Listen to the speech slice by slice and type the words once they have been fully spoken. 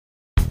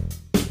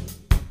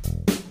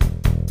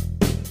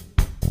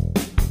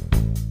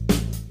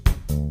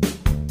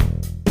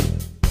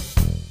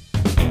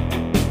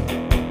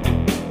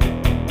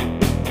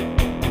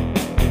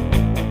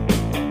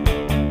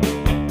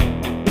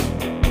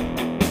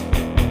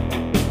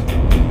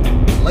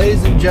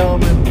Ladies and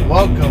gentlemen,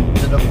 welcome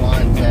to the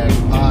Blind Tag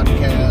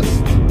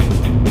Podcast.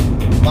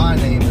 My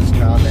name is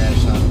Kyle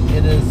Nash.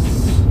 It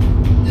has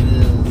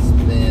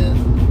been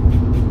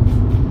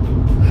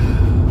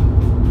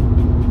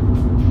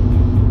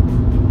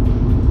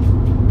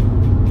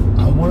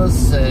I want to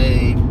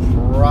say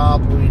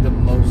probably the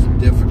most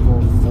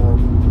difficult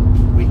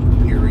 4-week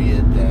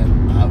period that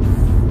I've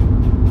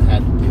had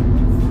to deal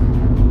with.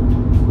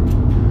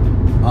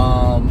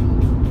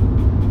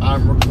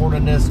 I'm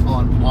recording this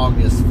on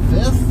August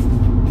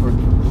 5th, for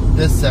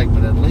this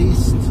segment at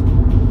least.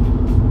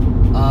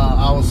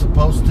 I was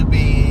supposed to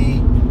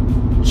be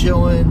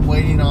chilling,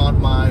 waiting on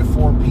my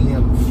 4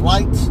 p.m.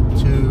 flight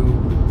to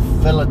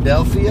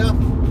Philadelphia.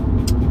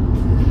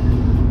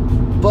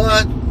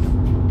 But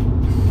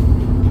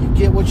you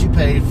get what you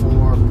paid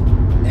for,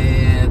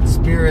 and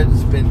Spirit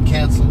has been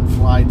canceling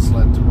flights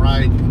left and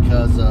right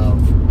because of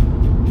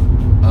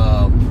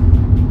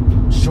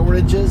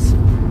shortages.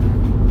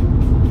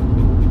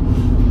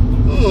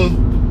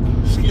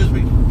 Excuse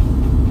me.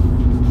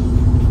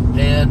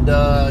 And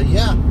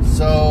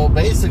so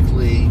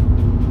basically,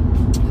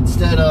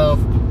 instead of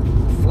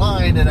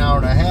flying an hour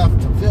and a half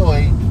to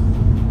Philly,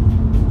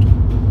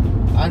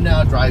 I'm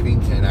now driving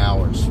 10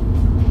 hours.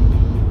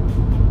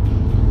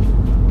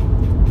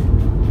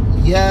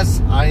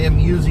 Yes, I am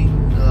using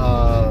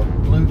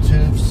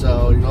Bluetooth,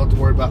 so you don't have to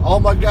worry about,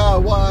 oh my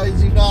God, why is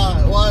he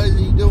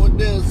doing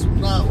this? I'm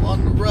not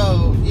on the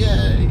road.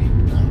 Yay.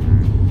 No.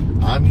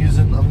 I'm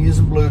using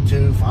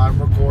Bluetooth.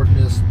 I'm recording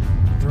this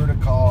through the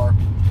car,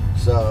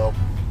 so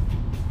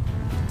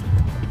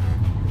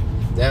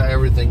now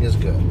everything is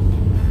good.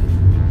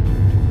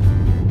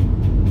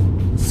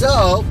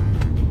 So,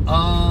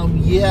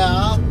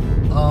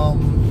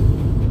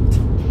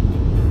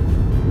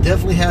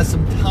 definitely has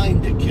some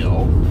time to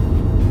kill.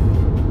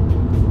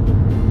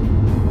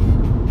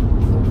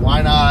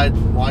 Why not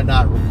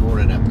record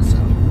an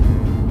episode?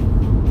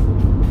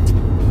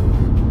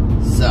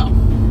 So,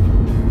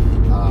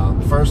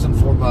 first and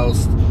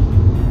foremost,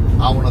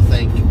 I want to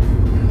thank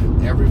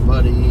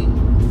everybody,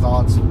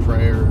 thoughts and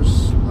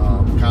prayers,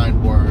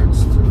 kind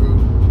words through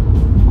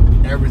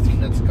everything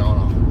that's gone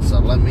on. So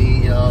let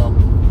me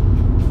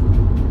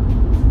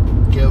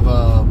give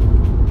a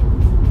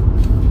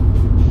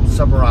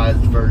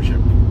summarized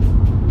version.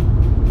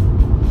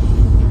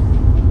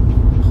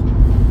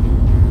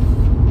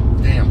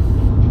 Damn.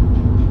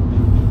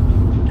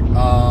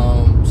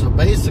 So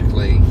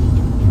basically,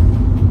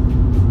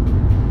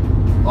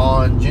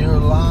 on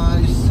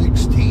July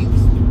 16th,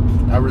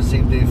 I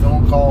received a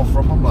phone call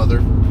from my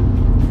mother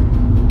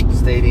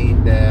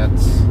stating that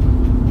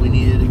we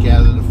needed to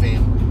gather the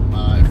family.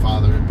 My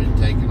father had been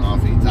taken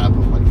off any type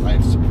of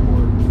life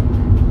support,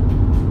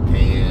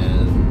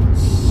 and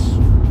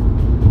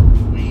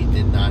we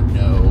did not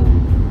know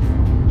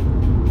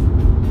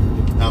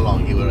how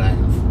long he would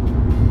have.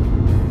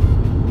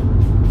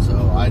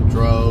 So I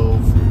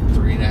drove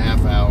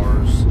 3.5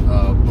 hours,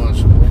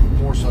 much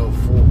more so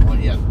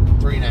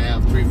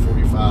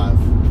 3:45,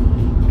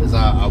 because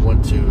I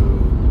went to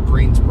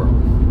Greensboro,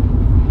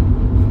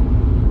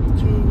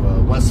 to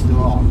Wesley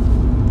Law.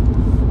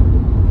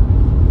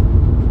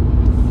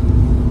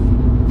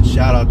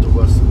 Shout out to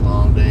Wesley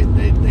Law. They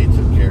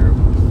took care of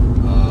me.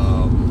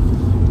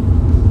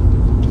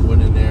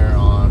 Went in there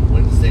on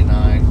Wednesday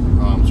night.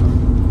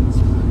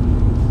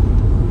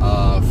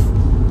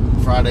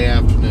 Friday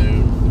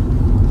afternoon.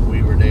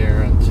 We were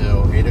there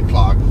until 8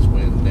 o'clock is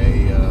when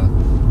they,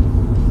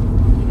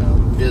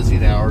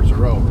 visiting hours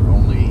are over.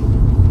 Only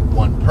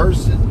one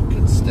person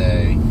could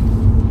stay.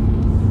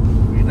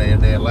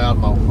 They allowed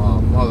my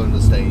mother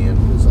to stay in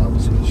because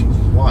obviously she's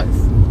his wife.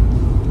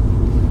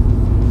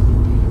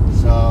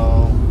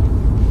 So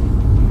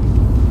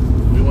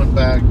we went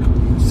back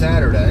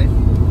Saturday, and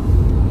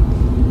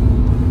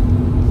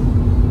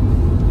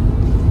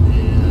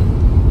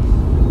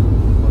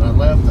when I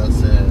left, I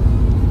said,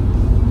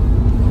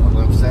 I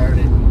left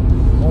Saturday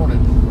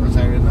morning or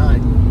Saturday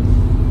night. I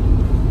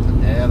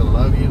said, Dad, I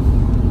love you.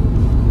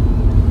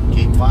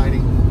 Keep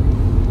fighting.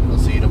 I'll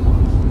see you tomorrow.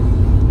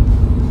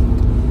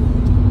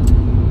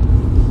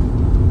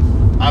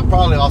 I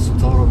probably also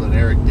told him that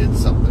Eric did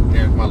something.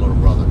 Eric, my little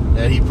brother,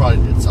 that he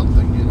probably did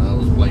something,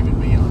 was blaming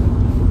me on it.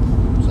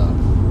 So,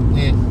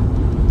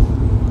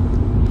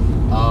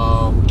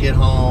 get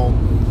home,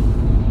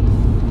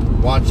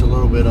 watch a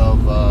little bit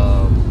of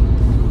a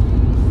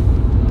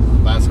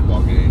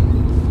basketball game,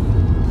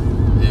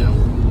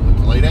 went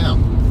to lay down.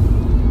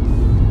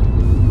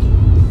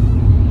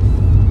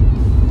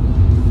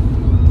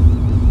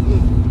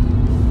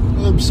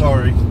 I'm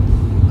sorry,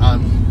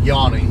 I'm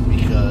yawning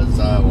because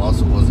I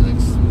also wasn't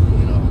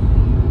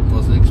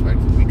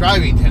expecting to be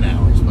driving 10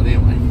 hours, but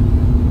anyway,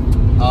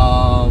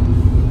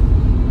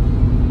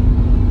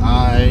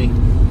 I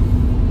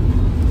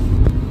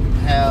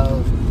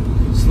have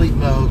sleep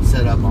mode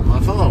set up on my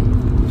phone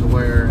to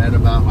where at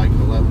about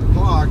 11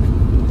 o'clock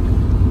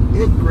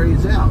it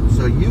grays out,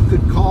 so you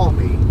could call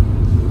me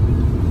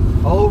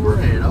over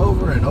and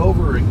over and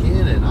over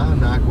again and I'm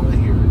not going to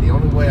hear it. The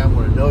only way I'm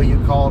going to know you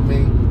called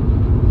me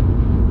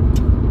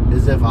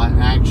is if I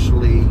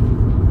actually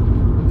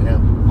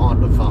am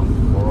on the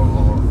phone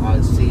or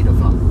I see the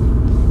phone.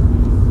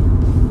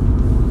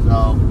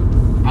 So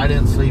I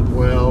didn't sleep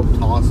well,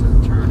 tossing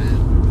and turning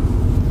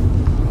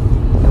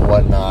and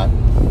whatnot.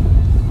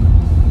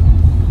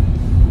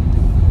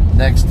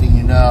 Next thing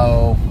you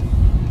know,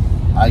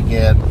 I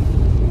get,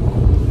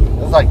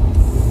 it's like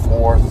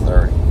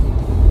 4:30.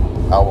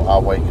 I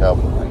wake up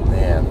and like,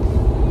 man,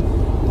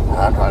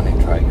 I need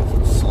to try to get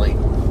some sleep.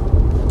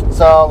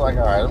 So I'm like,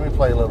 all right, let me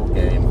play a little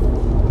game.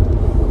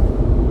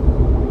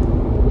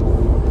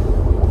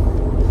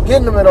 Get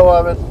in the middle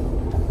of it.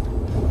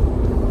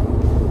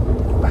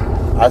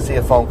 I see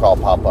a phone call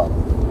pop up.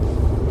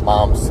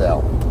 Mom's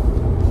cell.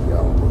 You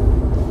know,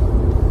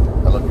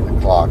 I look at the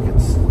clock.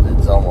 It's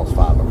almost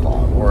 5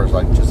 o'clock, or it's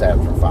like just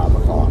after 5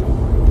 o'clock.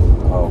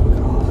 Oh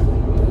God.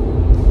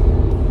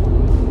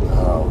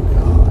 Oh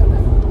God.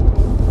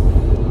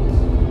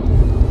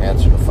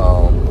 Answer the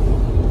phone.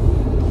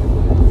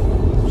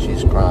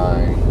 She's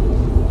crying.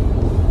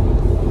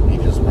 He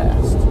just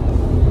passed.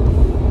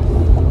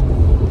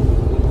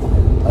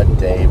 A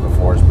day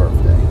before his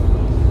birthday.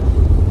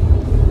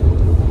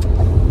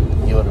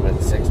 He would have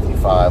been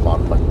 65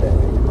 on Monday.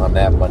 On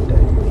that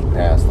Monday. He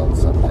passed on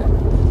Sunday.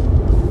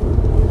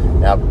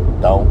 Now,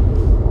 don't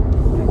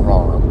get me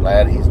wrong. I'm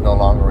glad he's no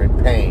longer in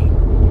pain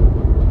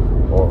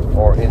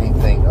or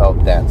anything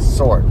of that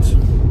sort.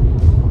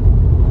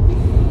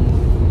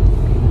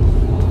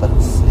 But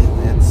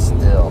it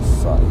still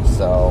sucks.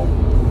 So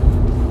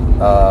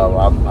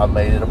I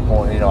made it a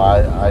point. You know,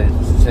 I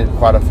sent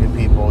quite a few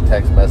people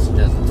text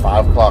messages at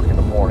 5 o'clock in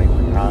the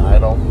morning. I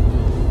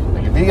don't,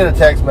 like, if you get a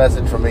text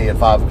message from me at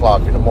 5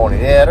 o'clock in the morning,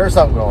 yeah, there's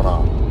something going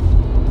on.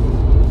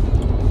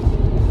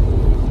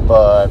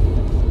 But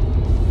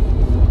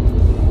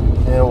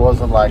it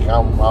wasn't like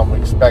I'm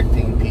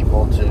expecting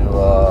people to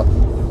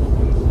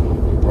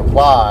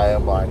reply.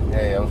 I'm like,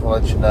 hey, I was gonna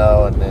let you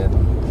know, and then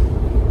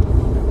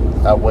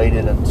I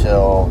waited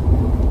until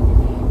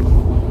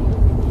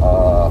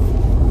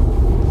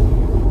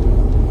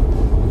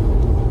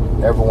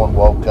everyone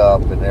woke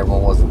up and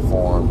everyone was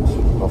informed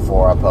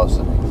before I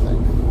posted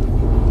anything.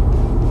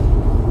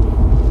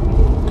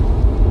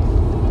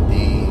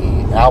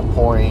 The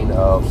outpouring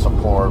of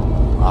support,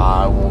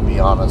 I will be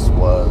honest,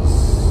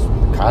 was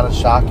kind of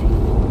shocking.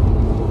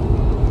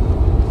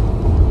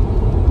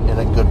 In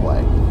a good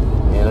way.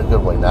 In a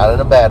good way. Not in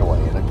a bad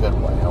way. In a good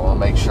way. I want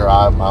to make sure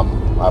I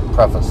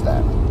preface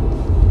that.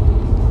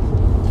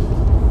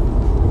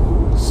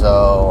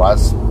 So I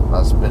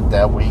spent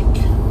that week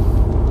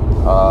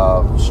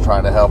just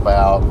trying to help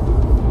out.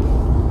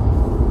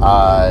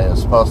 I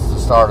was supposed to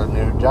start a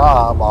new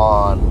job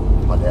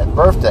on my dad's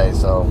birthday,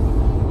 so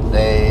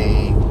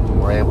they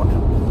were able to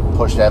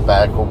push that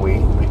back a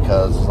week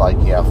because, like,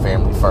 yeah,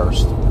 family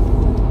first.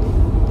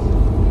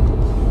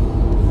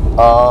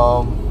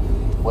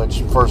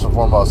 Which, first and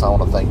foremost, I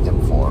want to thank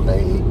them for.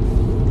 They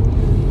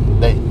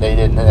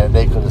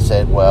could have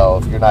said, well,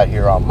 if you're not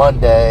here on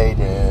Monday,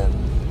 then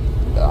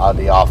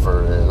the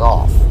offer is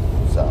off.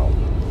 So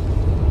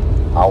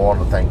I want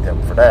to thank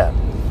them for that.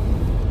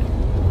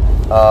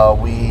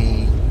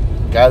 We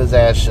got his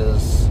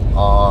ashes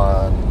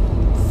on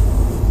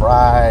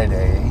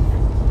Friday.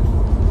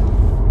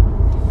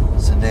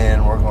 So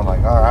then we're going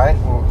like, all right.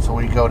 So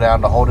we go down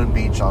to Holden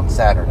Beach on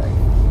Saturday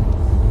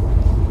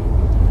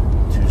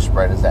to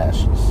spread his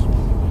ashes.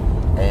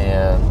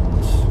 And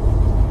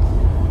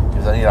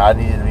because, you know, I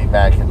needed to be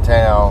back in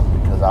town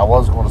because I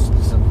was going to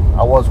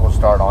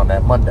start on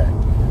that Monday.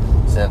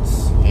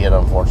 Since he had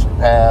unfortunately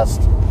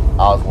passed,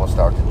 I was going to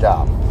start the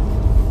job.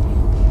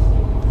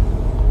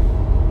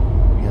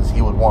 Because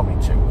he would want me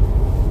to.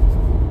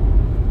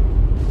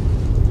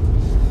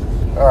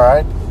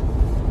 Alright.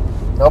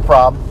 No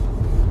problem.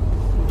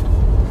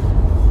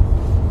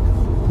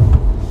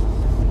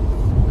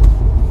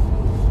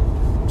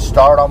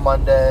 Start on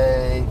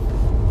Monday.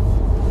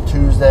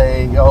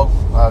 Tuesday,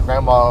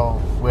 Grandma,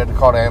 we had to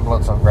call the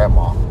ambulance on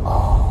Grandma.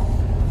 Oh,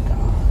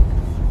 God.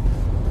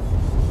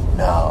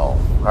 No.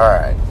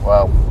 Alright,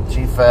 well,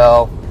 she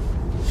fell.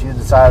 She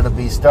decided to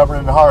be stubborn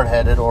and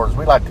hard-headed, or as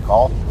we like to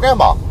call,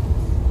 Grandma.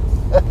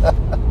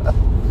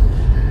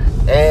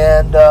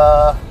 And,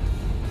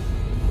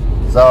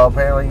 so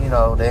apparently, you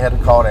know, they had to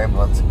call the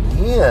ambulance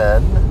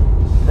again.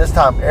 This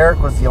time, Eric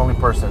was the only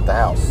person at the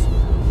house.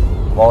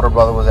 My older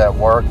brother was at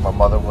work. My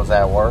mother was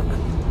at work.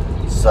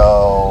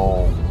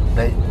 So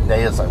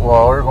they was like,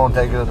 well, we're going to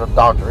take her to the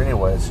doctor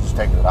anyway. So just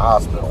take her to the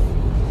hospital.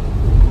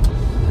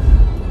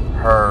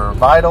 Her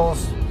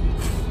vitals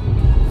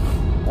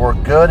were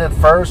good at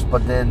first,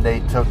 but then they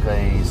took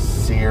a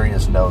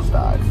serious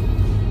nosedive.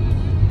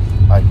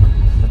 Like,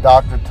 the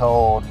doctor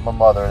told my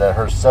mother that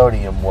her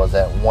sodium was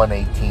at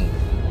 118,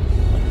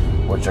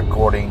 which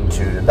according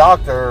to the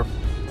doctor,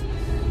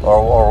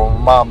 or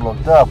when Mom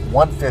looked up,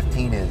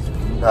 115 is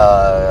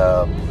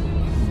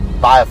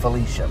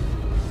biofilicia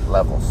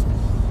levels.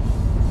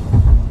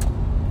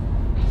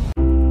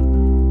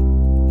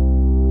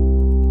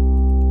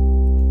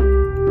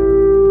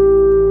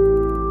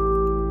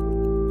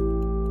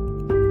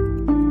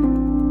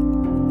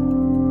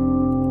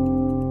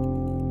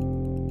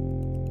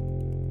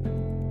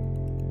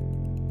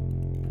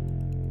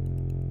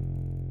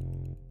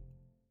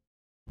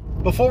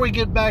 Before we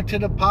get back to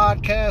the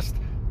podcast,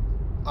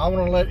 I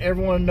want to let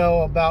everyone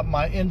know about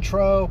my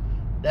intro.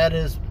 That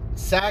is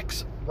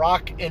Sax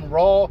Rock and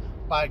Roll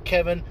by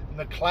Kevin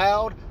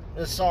MacLeod.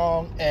 This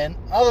song and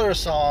other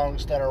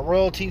songs that are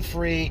royalty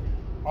free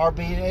are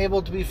being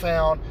able to be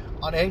found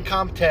on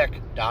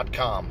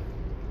incomtech.com.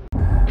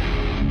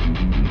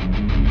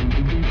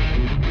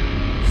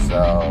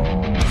 So,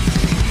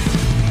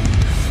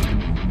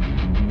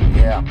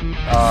 yeah.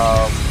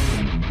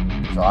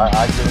 So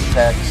I get a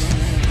text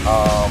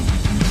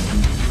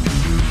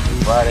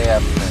Friday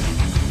afternoon.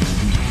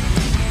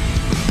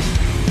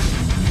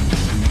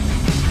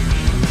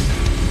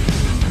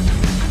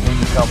 When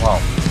you come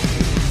home.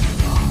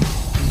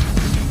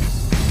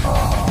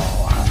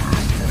 Oh, I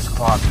just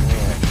clocked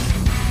in.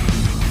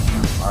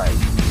 Alright.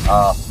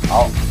 I'll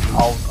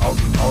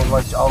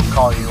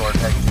call you or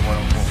text you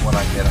when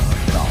I get off.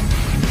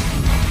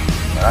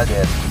 And I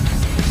did.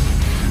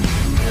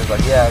 He was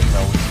like, yeah, we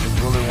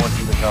really want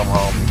you to come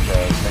home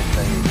because they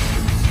say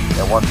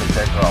that once they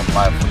take her off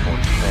life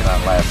support, she may not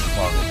last as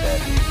long as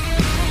that.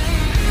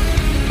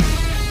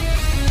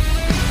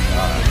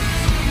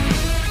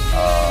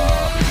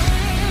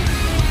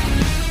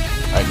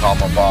 I call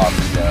my boss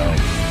and go,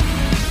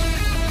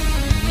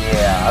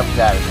 yeah, I've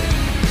got it.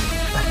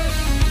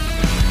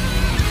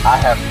 I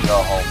have to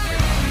go home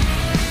tonight.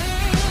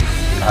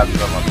 I have to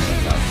go to my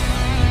parents' house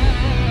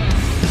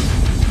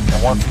tonight.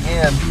 And once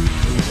again,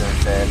 he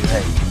just said,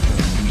 hey,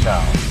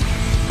 child,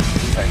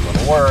 you ain't going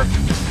to work.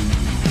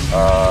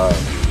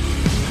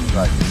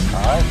 Like,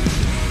 alright,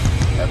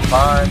 that's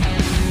fine.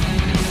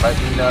 Let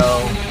me know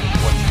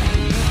what you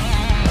need.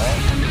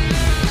 Alright?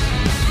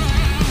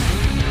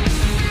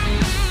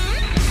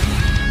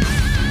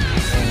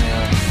 And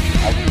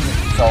I get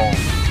so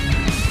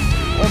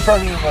one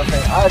person was going to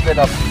say, I've been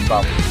up since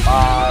about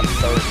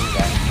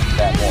 5:30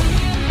 that morning.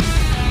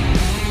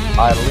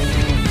 I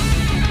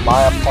leave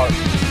my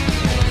apartment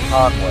in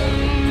Conway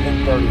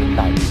at 10:30 at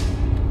night.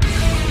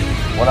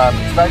 When I'm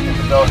expected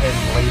to go ahead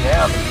and lay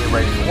down and get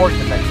ready to work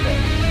the next day.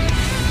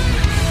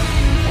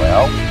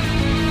 Well,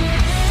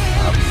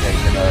 I'm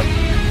taking a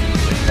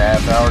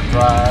 6.5-hour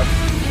drive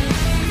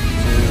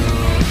to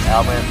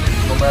Alabama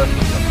Physical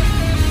Medical Center.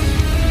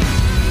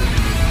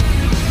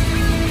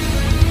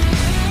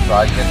 So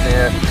I get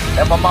there,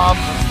 and my mom's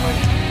asleep.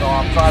 So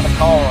I'm trying to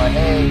call her,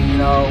 hey,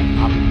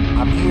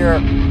 I'm here,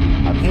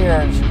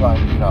 and she's like,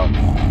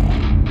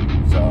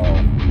 So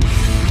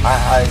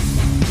I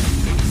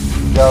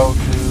go to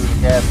the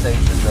gas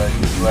station to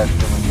use the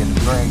restroom and get a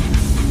drink.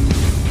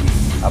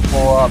 I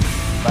pull up,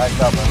 back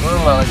up, and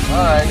we're like,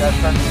 alright, I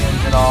turn the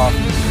engine off, the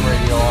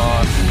radio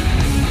on.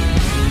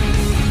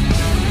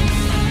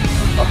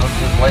 I'll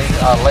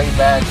just lay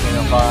back, and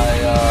if I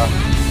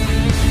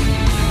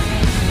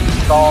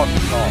call, she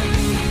calls.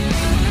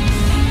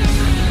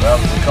 Well,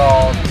 she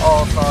calls,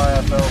 oh, sorry,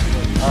 I fell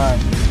asleep.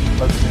 Alright,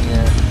 let's me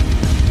in.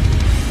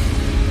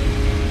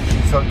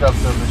 She's hooked up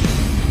to the machine.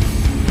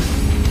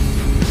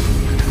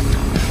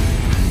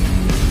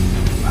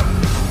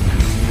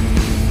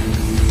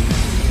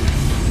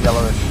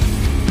 Yellowish.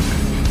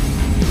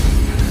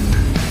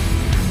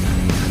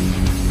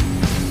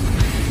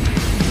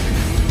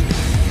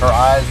 Her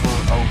eyes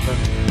were open.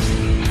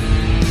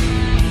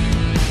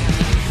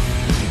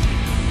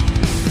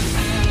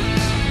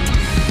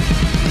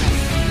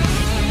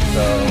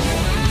 So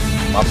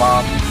my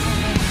mom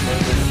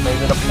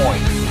made it a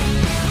point to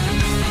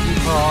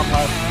keep her on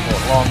life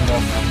support long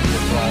enough for me to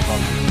drive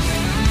up.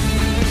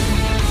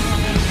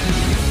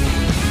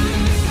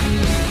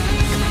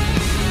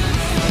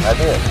 And I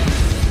did.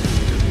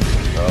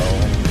 So,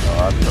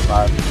 I'm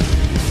surviving.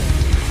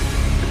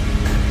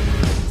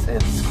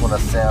 It's going to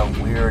sound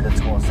weird,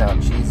 it's going to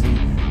sound cheesy,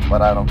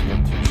 but I don't give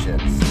two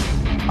shits.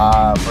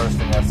 First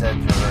thing I said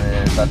to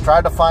her is, I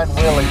tried to find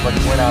Willie, but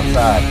he went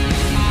outside.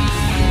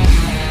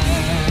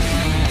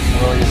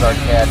 Willie is our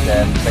cat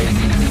that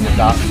basically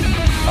adopted.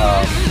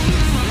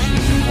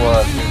 She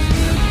was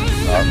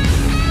and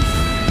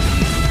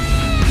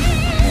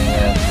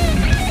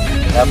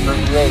after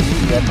he ate,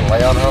 she had to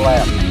lay on her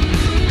lap.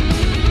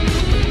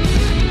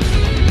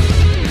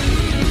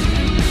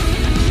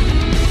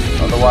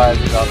 Otherwise,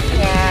 he's on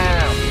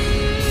meow.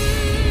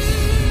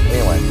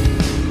 Anyway.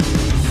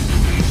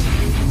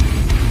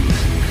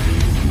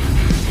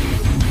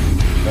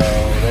 So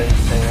they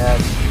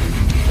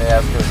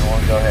asked her to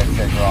go ahead and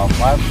take her off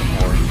life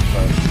support,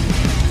 but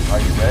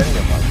are you ready?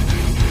 I'm like,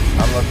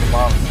 I'm looking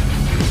mom.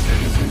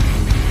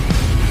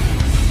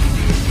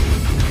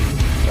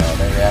 So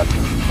they asked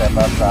her to step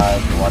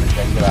outside and want to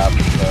take it out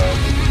because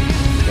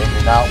they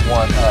did not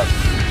want us,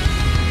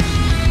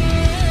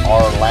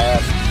 our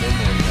last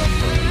memory of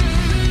her,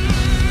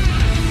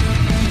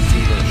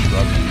 see her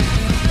struggling.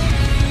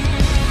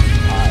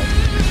 I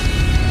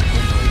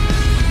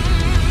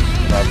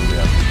completely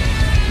understand.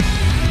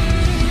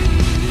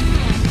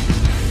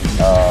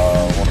 I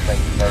want to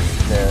thank the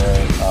nurses there.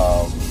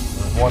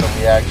 There's one that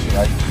I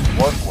used to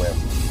work with,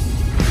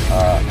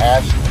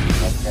 Ashley. I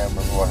can't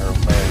remember what her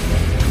married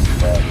name is,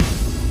 but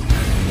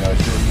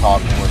she was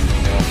talking with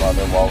me and my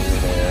mother while we were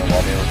there,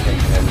 while they were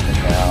taking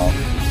everything out.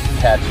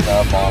 catching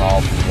up on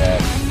all the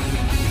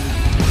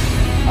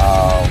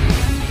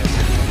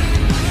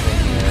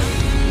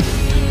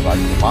like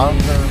the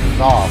monitor is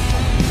off.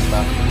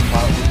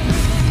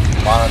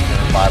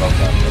 Monitor vitals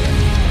up there.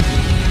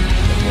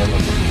 And then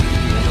look at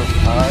the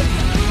time.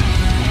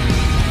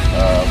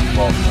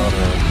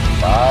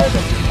 12:05.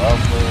 That's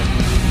lovely.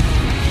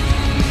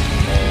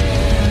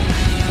 And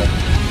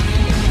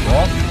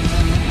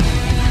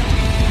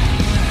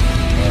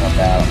and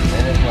about a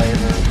minute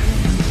later,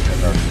 the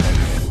nurse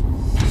comes in.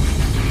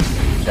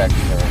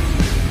 Checks her.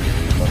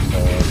 Looks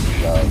her. She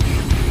goes.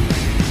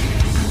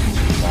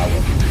 Now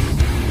with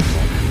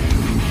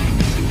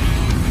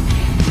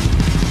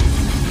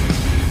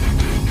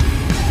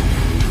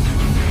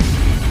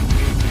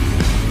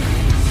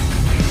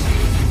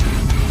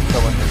So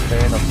in the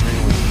span of 3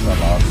 weeks, I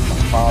lost my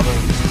father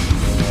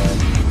and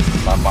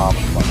my mom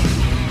and mother.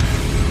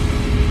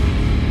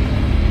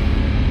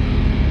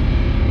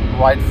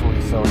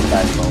 Rightfully so, the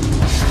backbone.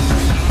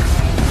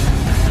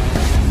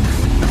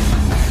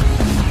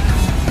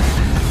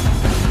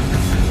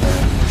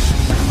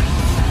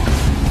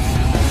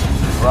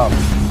 Rough.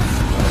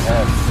 Really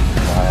heavy.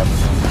 I haven't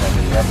done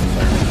the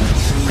episode.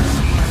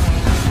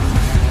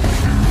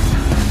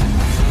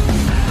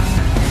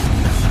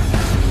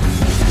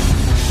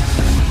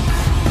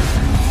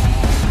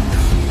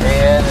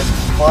 And it's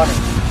funny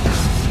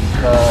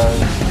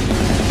because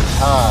at the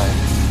time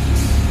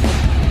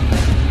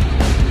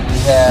we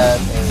had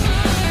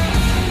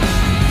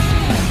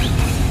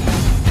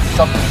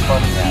something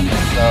funny happen.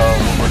 So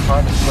when we're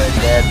trying to spread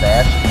Dad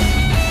bash,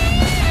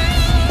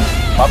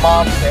 my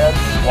mom's dad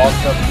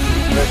walks up to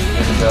Christian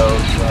and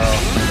goes,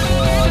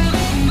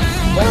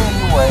 they're in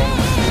the way,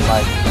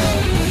 like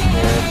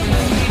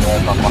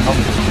and my mom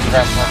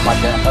cracks on my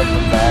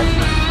husband's back.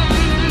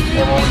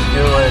 And when we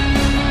do it,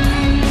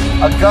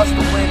 a gust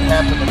of wind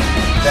happened at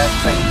that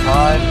same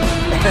time.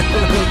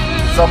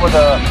 some of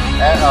the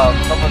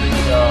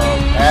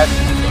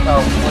ashes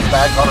went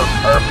back on her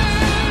purpose.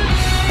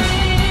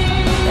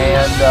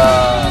 And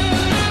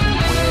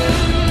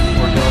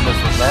when we're doing this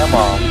with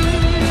Grandma,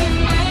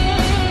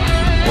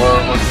 we're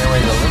getting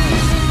ready to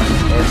leave,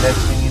 and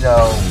next thing you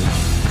know,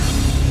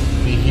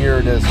 we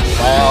hear this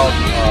loud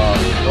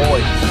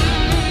noise.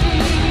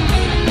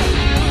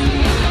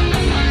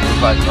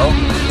 It's like, oh,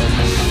 and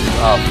this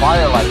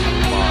firelight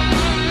comes on.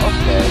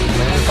 Okay,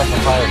 maybe it's like a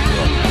fire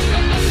drill.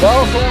 No,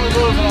 apparently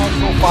there was an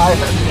actual fire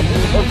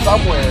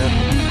somewhere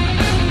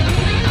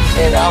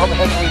in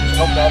Alabama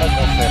Regional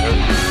Medical Center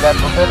that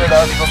prevented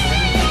us from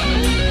leaving.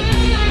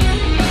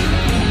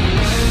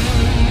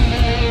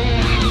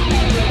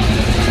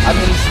 I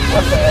mean,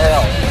 what the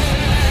hell?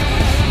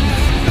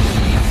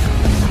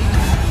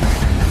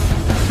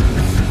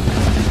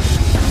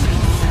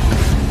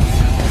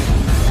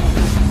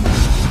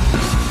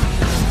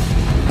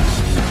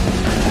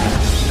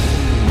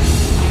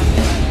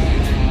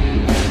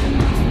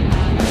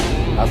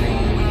 I mean,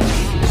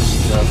 it's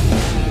just...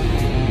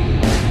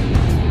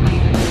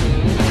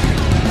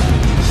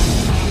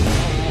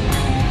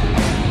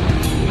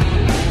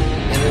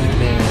 It has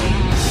been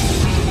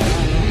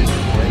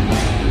great.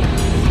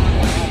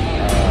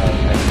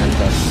 I think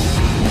that's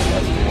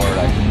the word I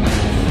can use.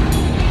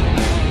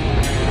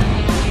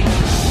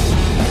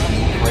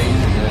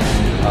 Craziness.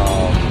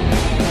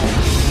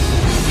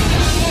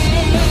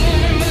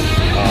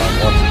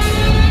 Once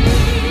again,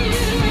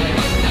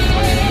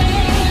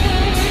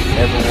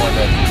 everyone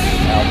that's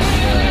out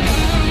there,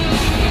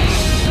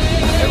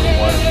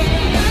 everyone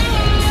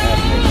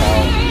asking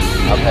out.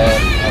 I've had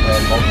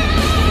multiple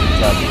people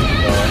reach out to me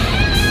going,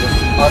 this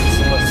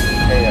unsolicited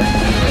pay up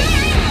here.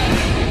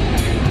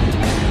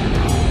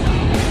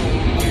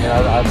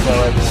 And I tell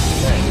everyone the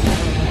same.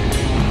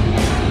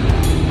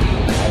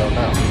 I don't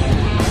know.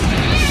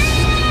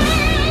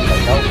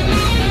 Like, no.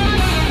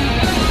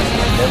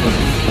 I never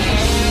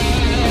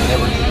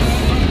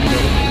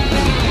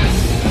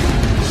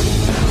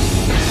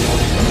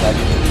I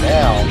can do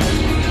now,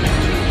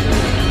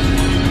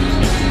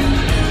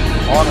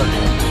 honor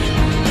him,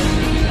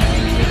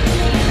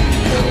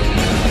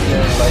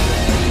 their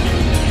legacy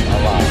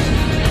alive.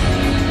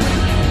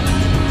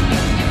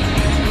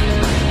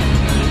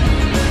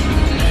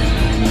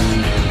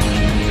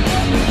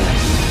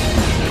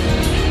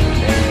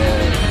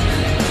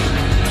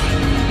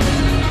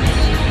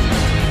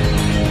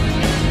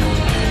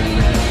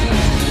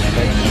 And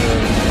make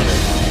sure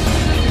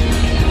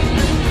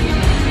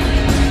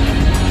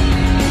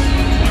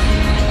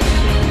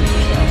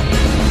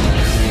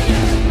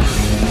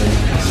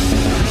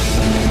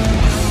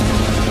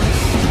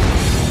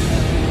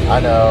I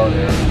know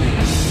there's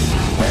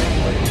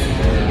language,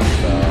 there's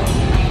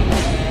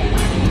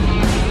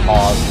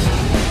pauses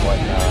and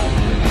whatnot.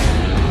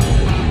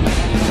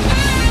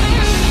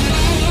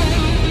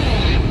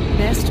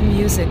 Best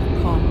music But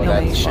that's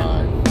compilation.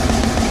 fine.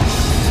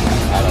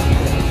 I don't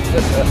care.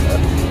 It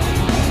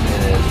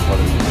is what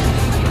it is.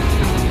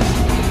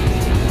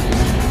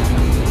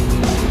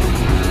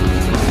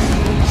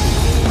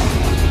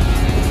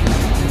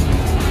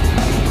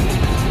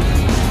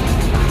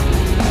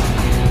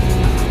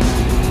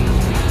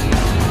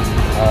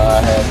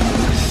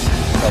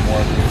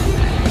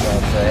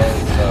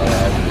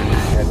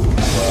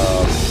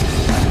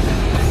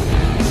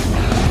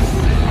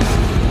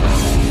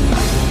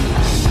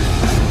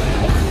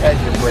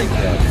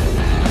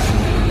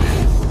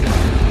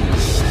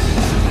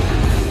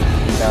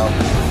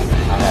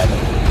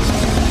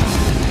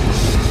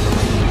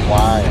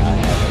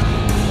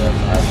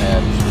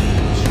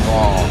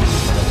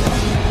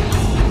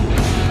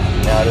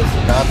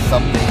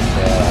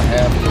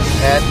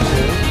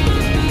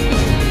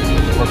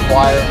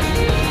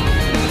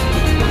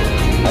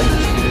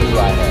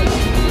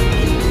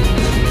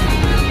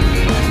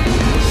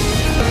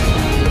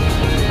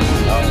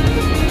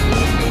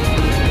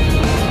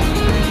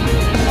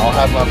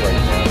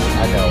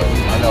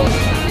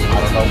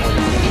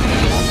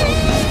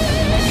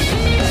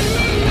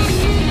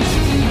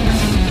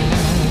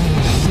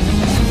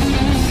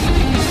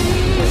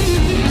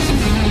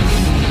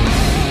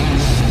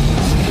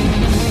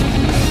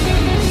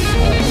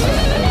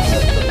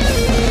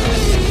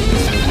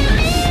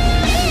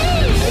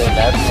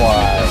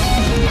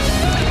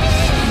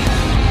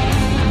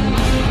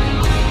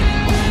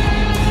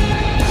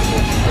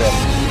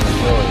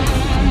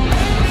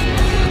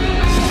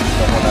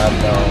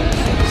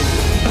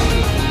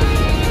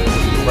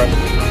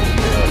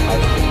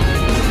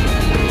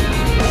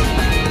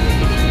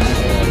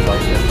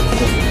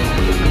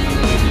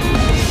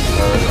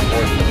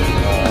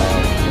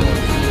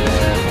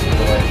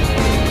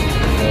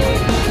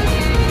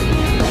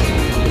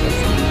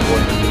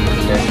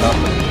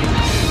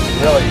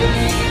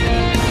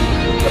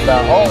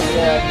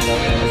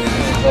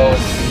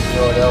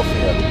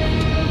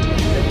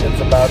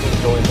 I've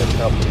enjoyed their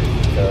company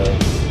because,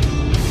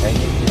 and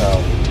you know,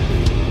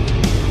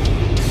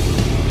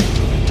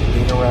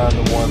 being around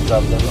the ones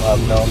I've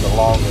known the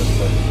longest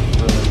has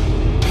really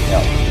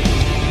helped.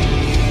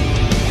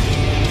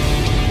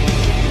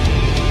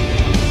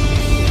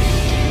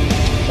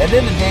 And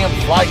then the damn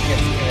flight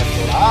gets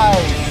canceled. I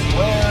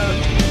swear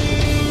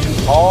to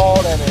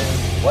God and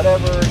in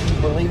whatever you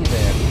believe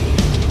in,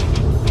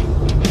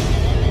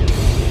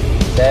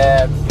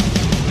 that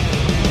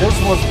this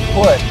was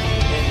put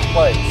in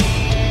place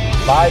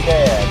by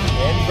Dad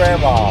and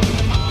Grandma,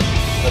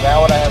 so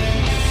now would I have to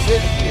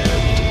sit here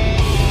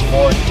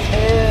for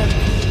 10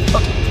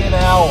 fucking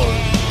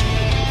hours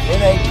in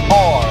a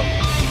car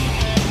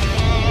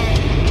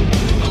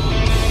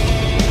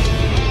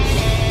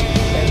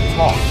and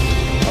talk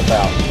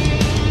about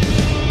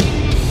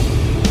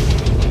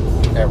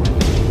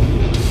everything.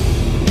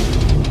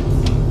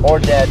 Or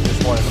Dad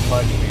just wanted to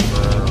punch me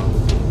for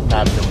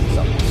not doing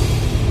something.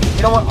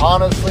 You know what?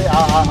 Honestly,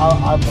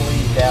 I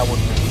believe Dad would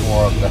be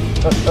more of that.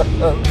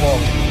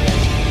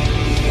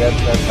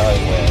 That's how he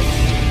was.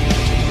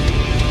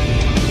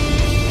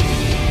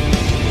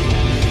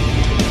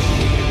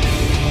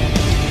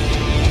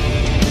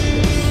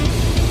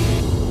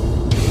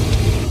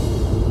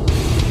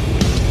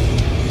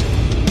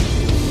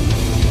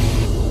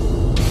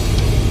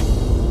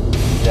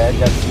 Dad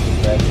got to see the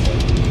graduation.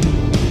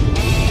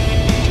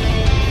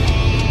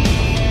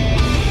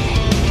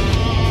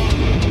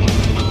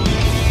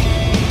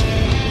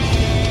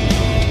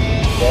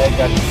 Dad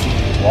got to see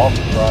me walk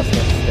across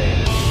that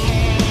stage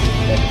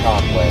at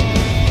Conway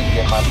and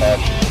get my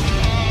bachelor's,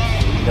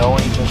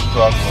 knowing the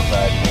struggles I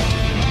had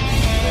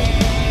and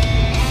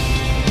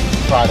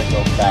try to go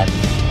back to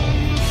school.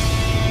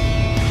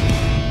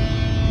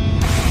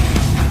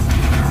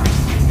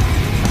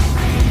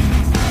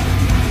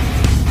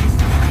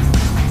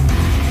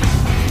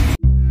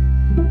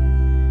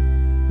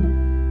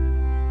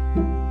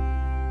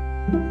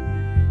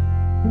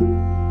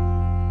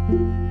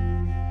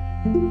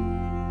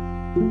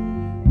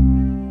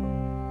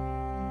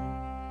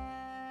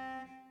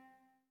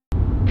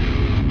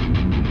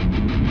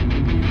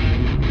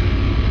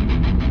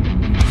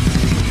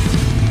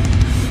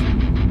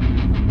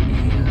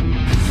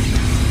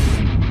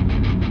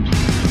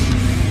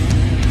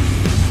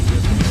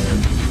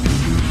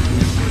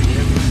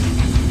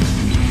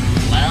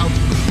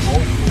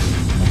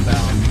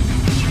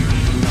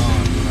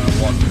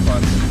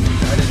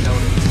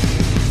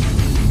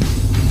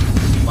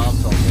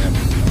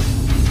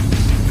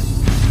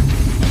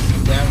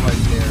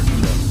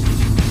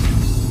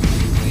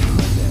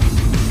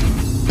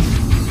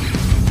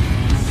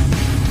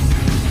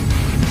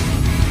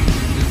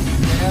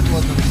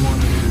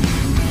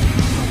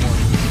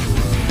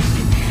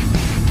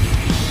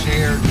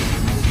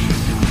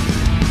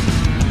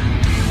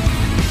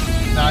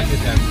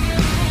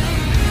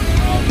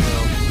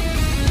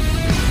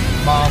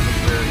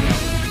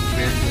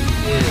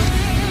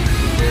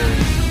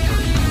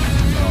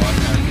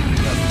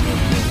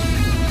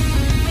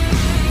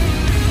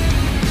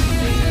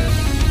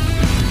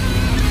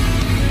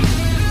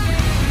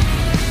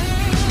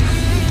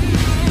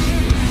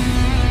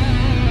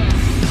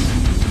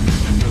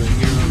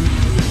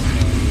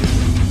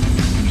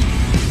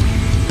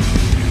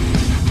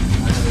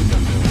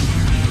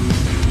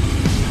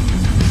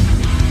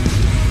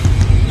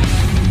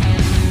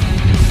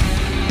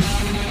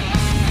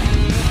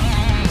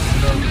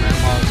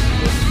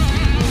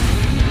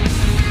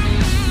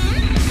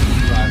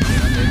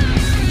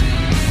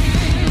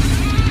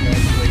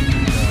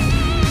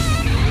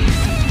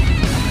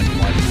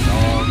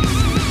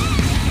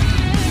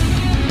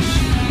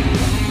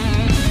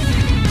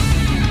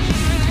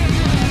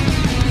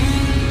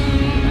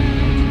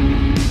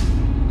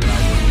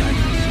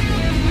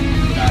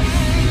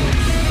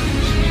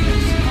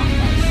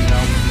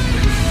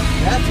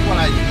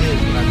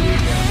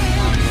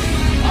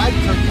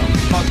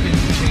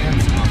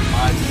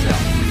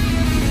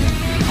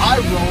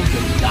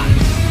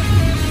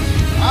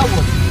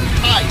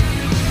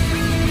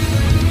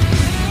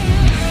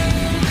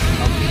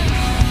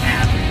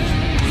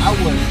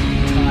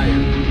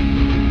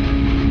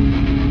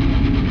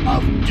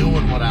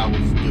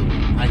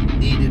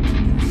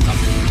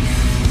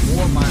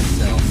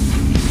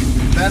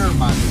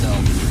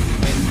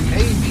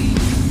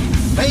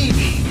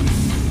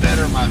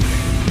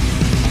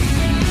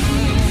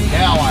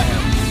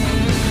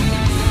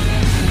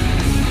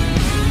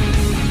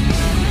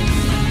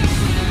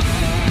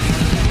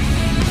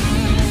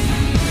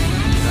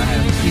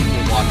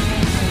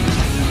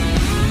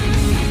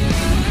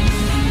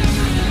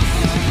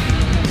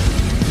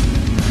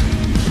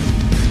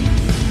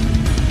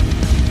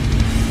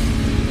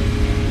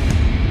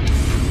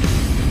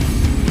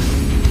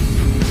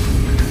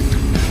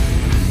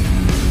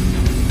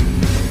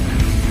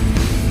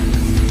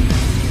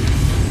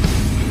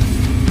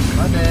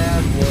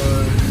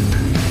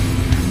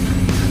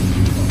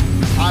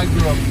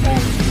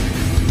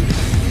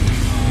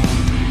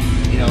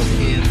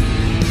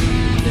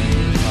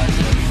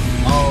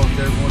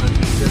 They're one of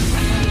the,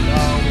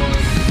 oh, well,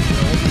 you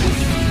know,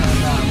 it's kind of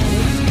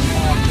not,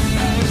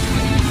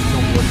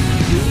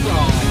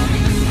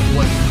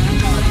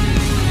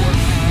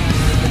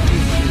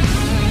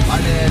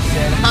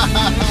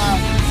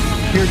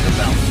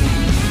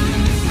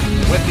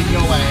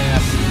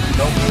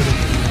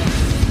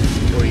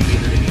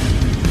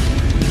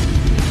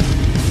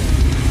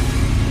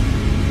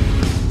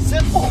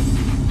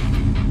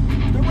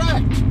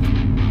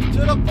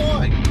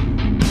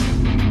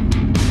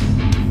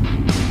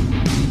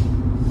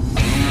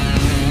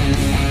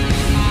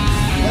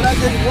 that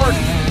didn't work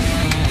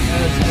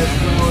as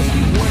well as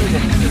he wanted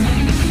it to.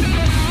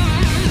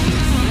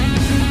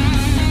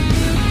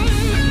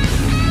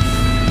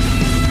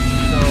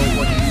 So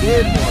what he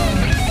did was,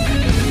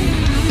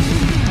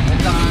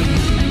 one time,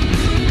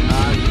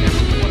 I can't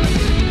remember what I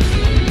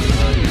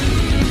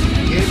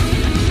did.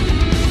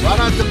 Brought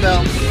out the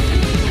belt.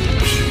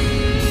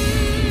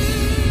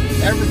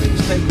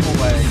 Everything's taken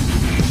away.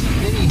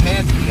 Then he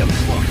hands me a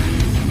book.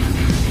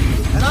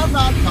 And I'm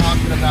not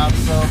talking about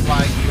some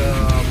like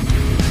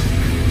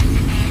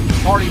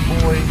Party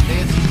Boy,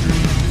 Nancy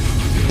Drew's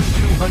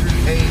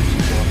 200-page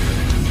book.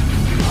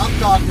 I'm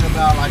talking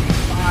about like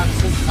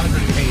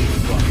 500-600-page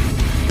book.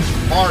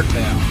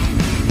 Hardbound.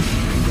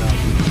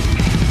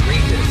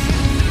 Read this.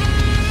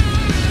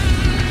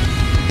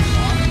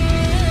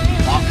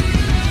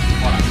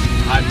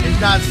 I did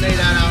not say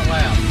that out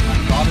loud. I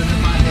thought it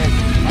in my head.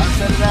 I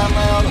said it out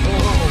loud. Oh,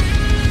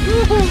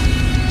 woo-hoo.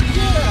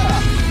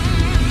 Yeah.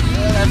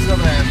 Yeah, that's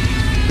gonna happen.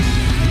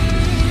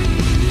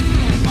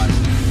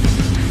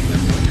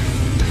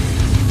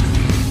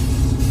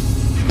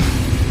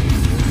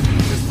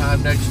 This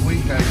time next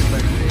week, I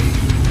expect a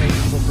 2-page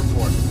book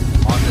report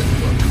on this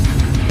book.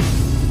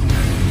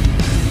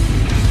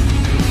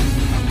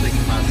 I'm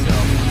thinking to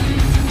myself,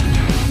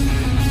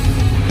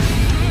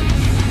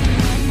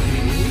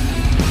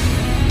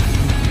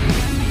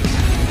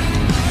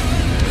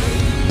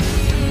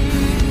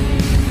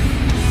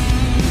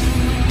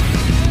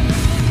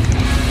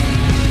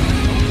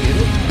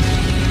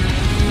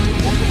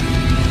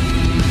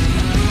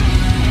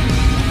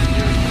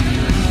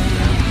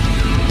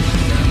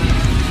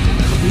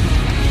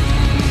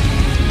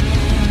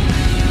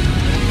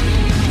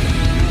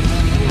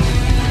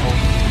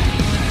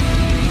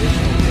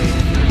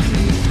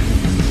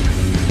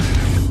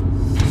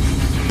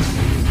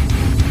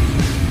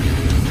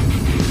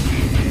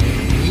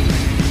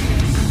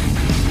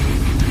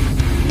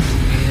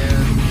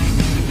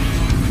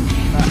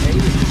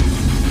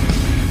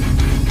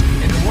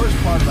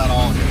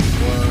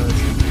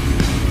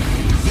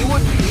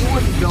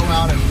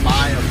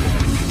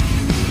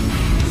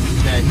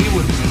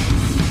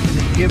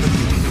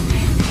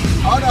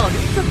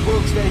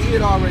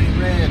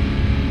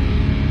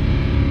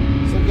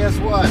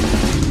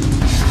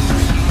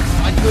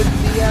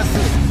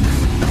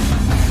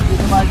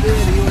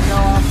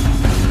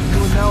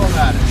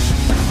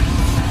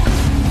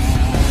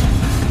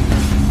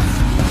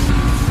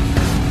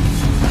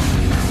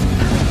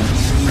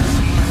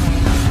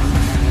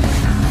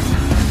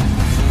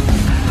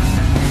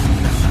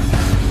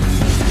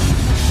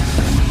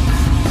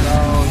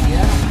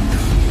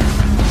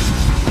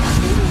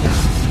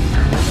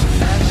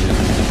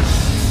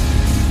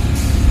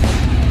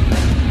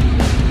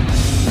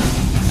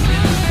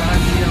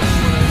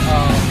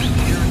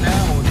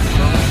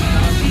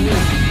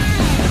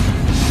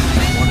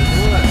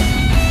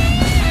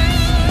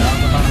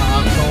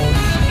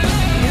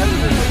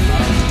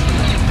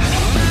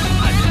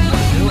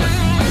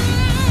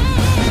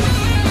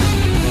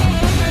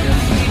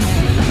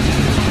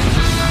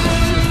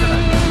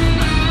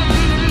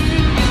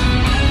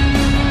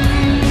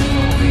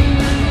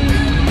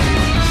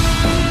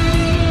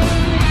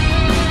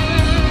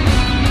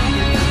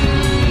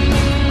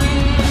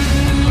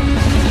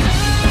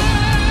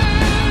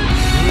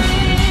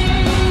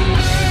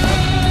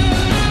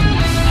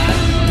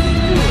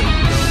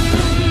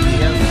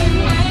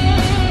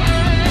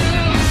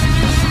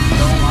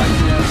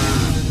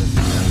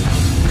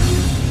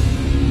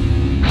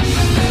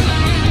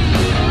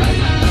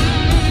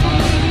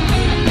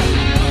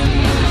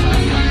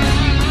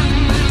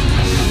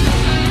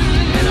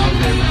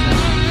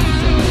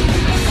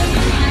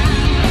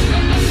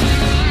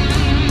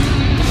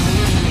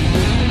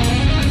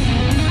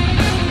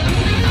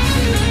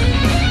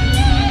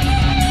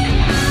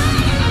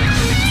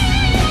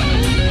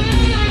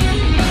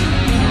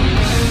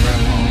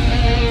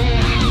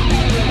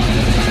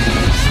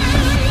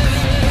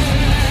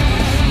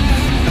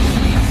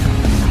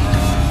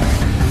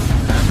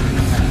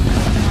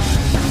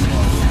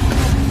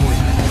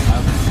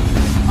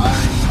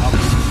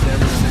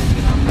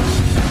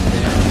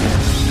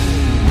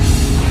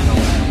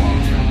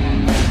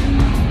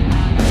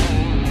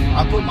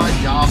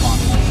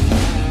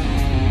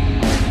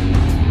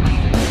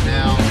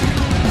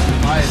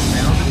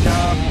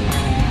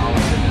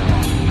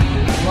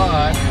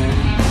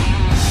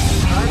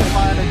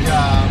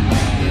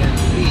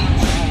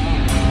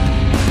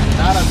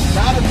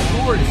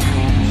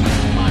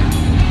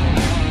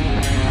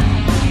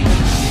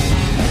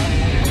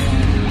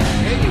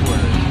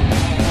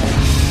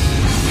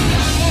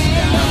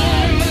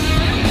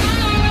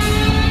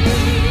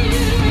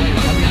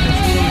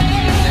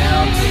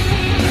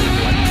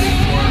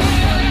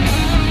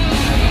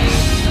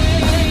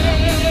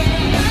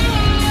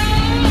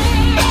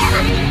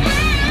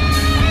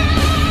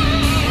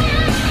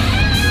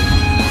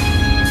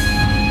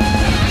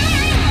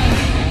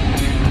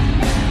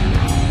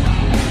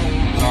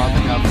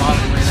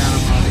 finally ran out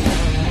of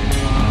money.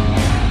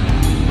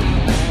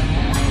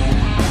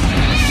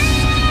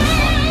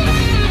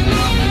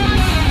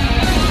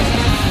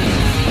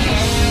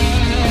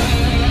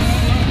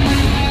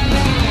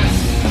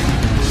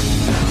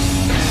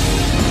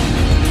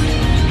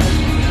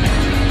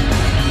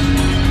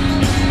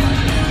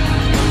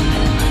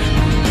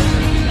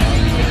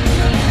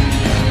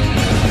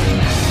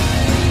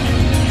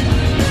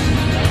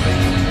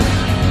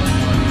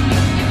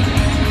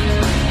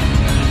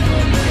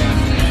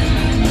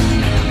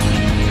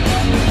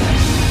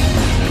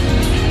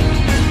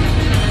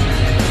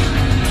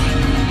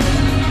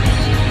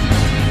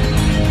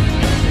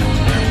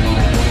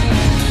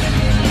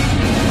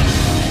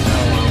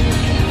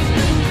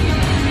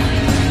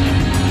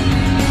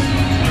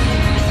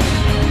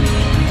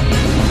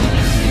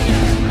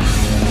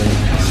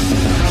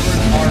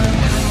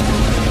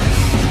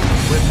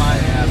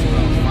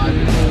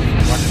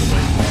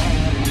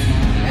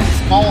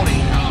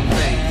 phoning on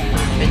faith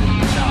for taking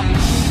me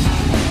shopping.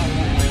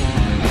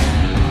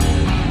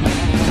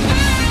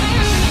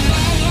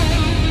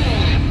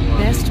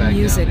 Best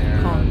music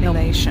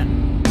compilation.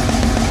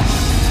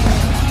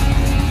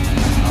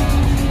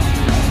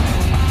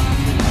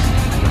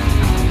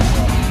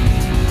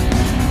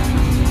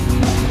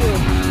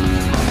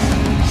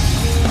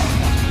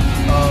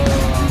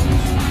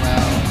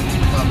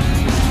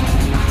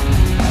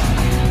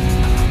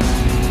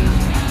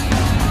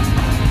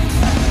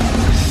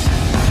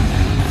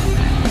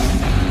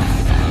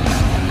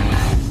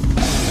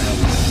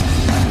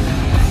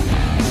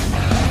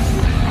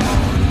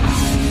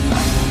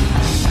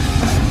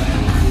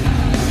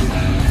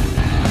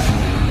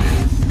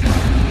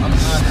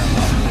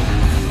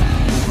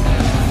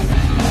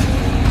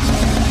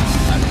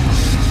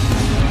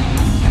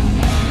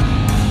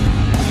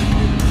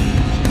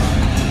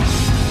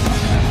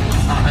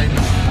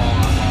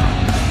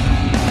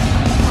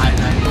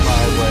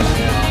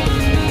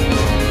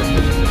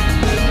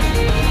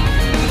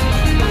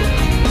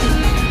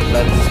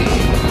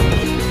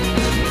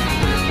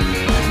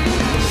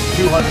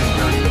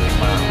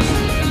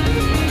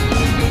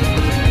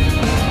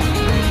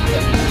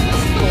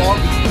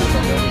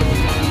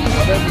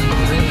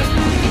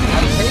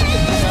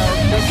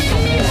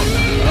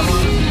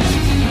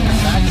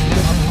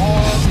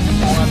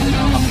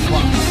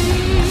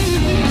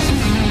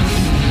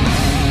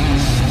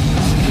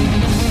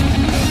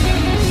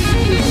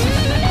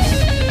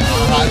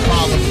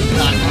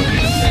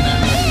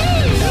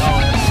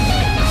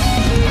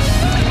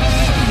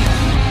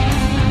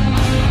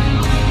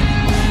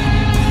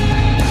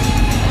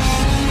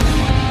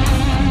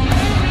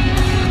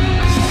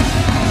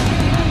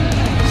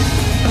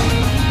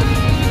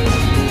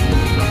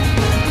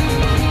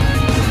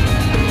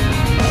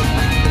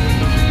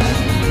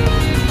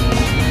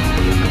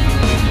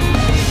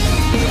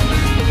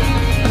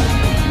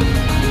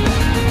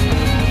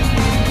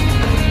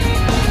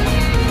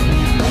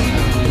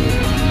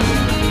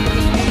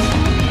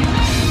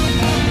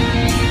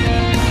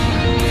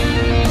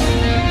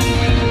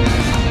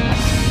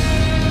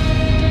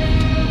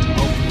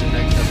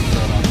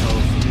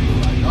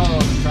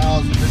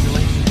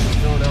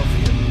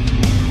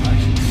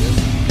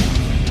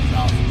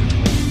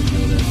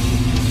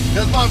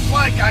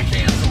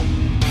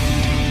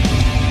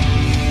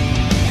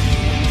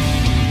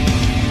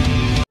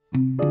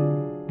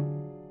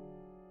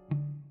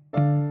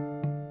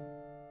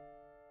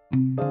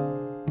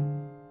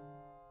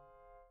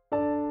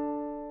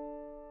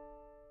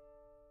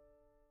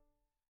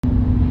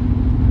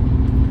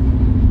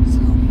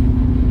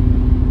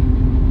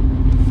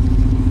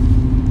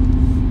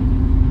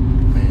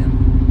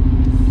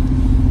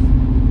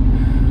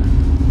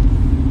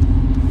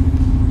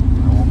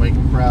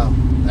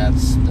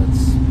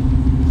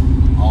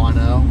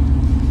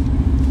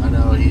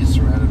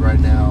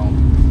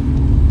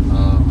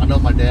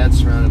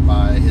 Surrounded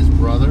by his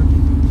brother,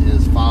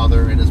 his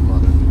father, and his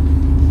mother.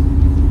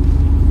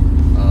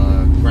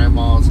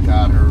 Grandma's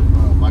got her,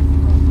 my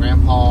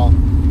grandpa,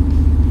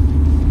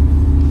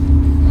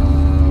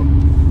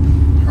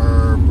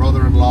 her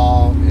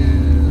brother-in-law,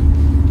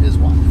 and his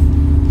wife.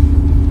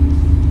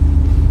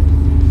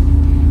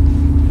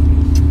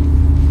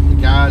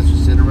 The guys are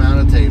sitting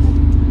around a table,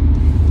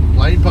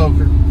 playing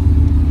poker,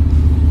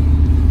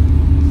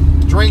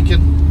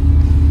 drinking.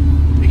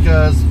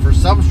 Because for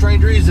some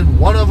strange reason,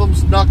 one of them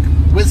snuck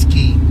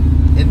whiskey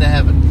into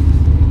heaven.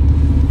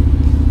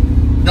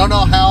 Don't know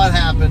how it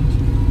happened,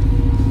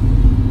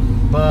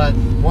 but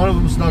one of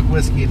them snuck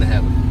whiskey into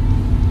heaven.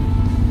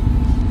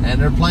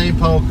 And they're playing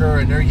poker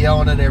and they're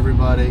yelling at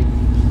everybody.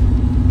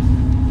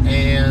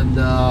 And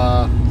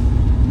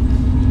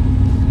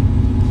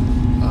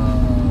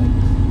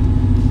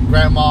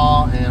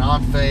Grandma and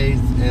Aunt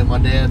Faith and my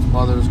dad's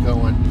mother's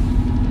going,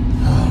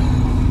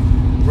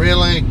 oh,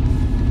 really?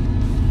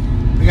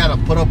 We gotta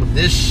put up with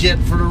this shit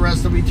for the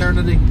rest of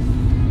eternity?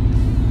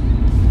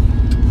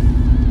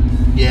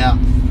 Yeah.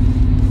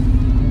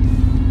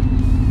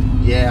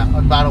 Yeah,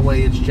 and by the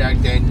way, it's Jack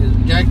Daniels.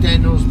 Jack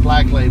Daniels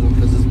Black Label,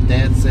 because his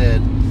dad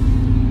said,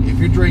 if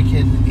you're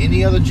drinking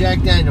any other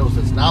Jack Daniels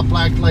that's not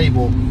Black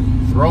Label,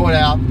 throw it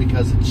out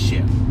because it's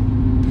shit.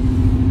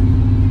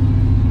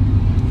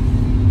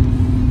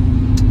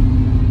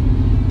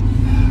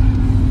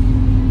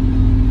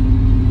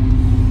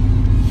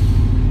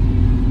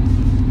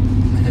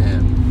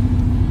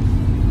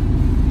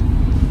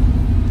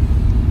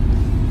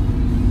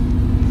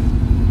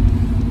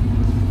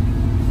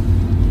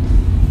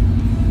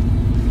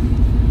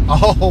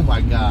 Oh my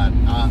God!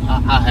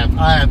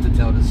 I have to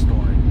tell this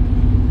story.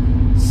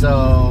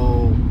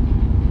 So,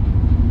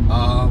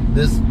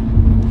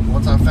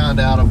 once I found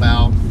out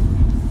about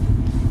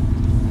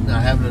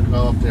having to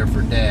go up there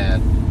for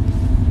Dad,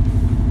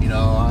 you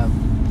know, I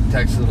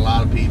texted a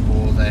lot of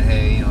people that,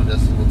 hey, you know,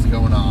 this is what's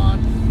going on.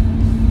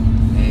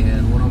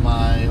 And one of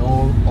my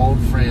old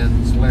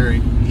friends, Larry,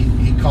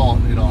 he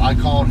called. You know, I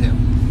called him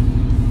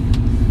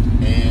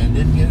and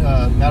didn't get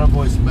got a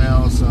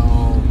voicemail, so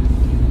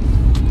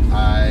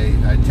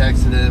I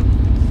texted him,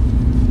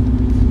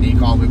 and he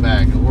called me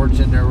back. And we're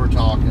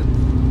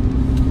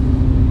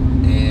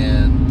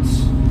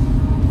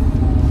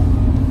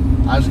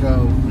just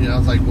go, I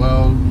was like,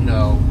 well,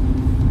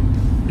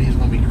 he's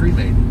going to be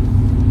cremated.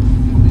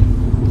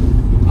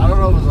 I don't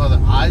know if it was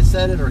whether I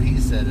said it or he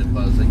said it,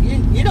 but I was like,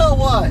 you know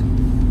what?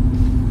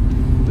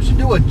 We should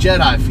do a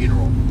Jedi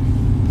funeral.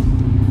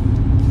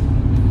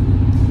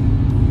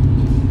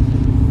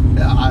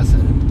 Yeah, I said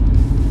it.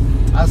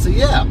 I said,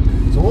 yeah.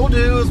 So what we'll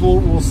do is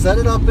we'll set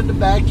it up in the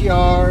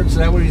backyard, so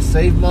that way we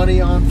save money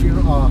on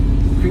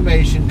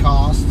cremation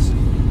costs,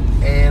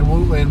 and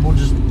we'll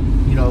just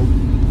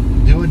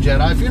do a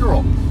Jedi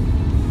funeral,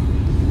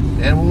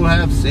 and we'll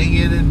have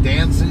singing and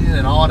dancing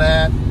and all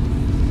that,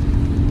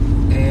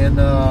 and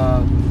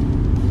a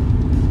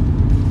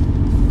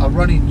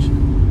running.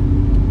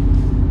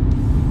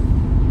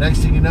 Next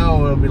thing you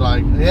know, it'll be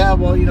like, yeah,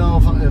 well, if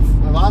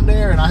I'm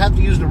there and I have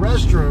to use the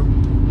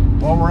restroom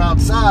while we're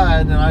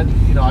outside, and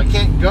I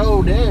can't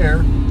go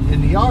there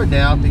in the yard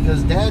now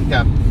because Dad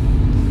got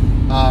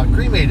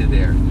cremated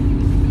there,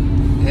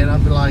 and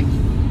I'd be like,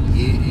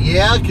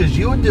 yeah, because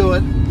you would do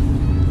it.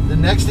 The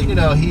next thing you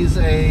know, he's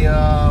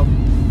a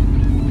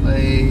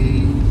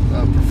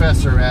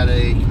professor at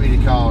a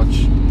community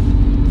college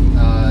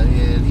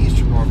in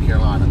eastern North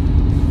Carolina.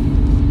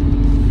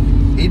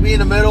 He'd be in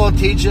the middle of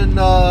teaching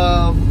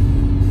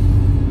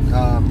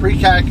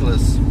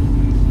pre-calculus,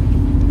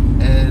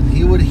 and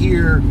he would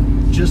hear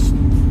just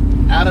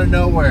out of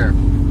nowhere,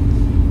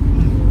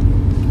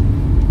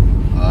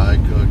 I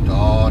cooked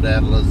all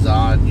that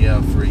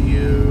lasagna for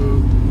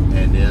you,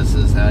 and this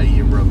is how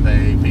you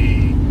repay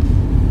me.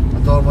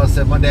 I told him, I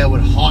said, my dad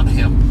would haunt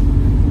him.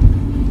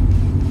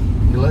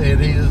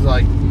 And he was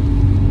like,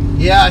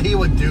 yeah, he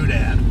would do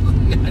that.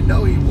 I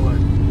know he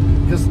would.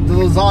 Because the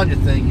lasagna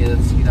thing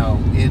is,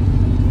 in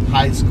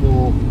high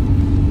school,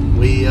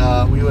 we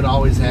would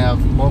always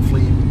have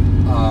monthly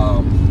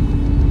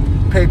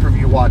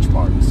pay-per-view watch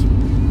parties.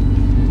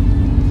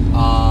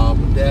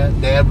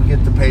 Dad would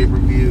get the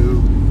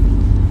pay-per-view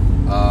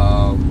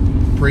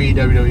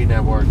pre-WWE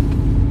Network,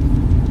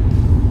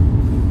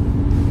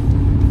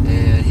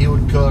 and he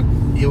would cook.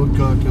 It would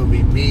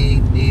be me,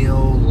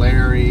 Neil,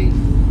 Larry,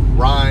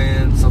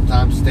 Ryan.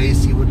 Sometimes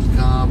Stacy would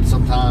come.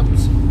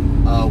 Sometimes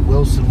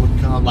Wilson would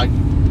come. Like,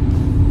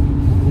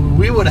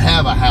 we would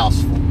have a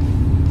house full,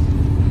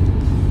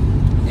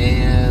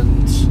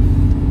 and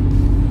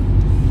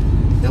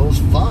it was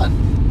fun.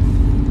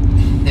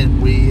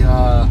 And we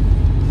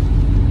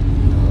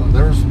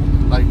there's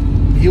like,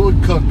 he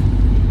would cook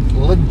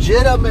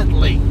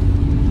legitimately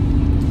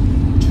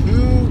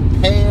 2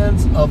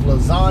 pans of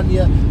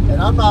lasagna,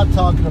 and I'm not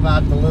talking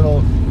about the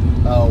little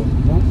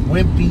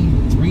wimpy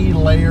 3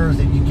 layers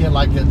that you get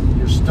like at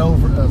your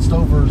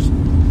Stover's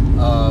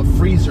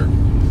freezer.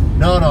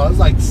 No, it was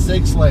like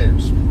 6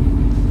 layers,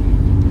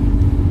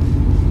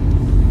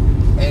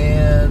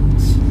 and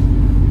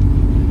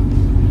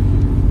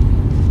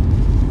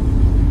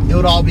it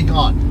would all be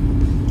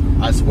gone.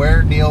 I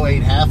swear Neil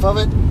ate half of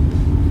it,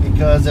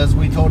 because as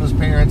we told his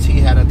parents,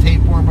 he had a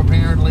tapeworm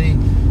apparently,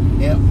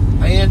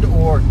 and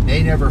or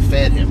they never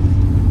fed him.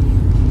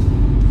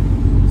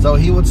 So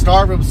he would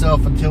starve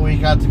himself until we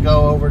got to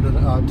go over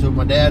to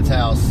my dad's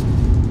house,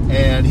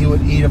 and he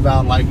would eat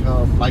about like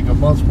a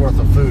month's worth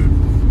of food,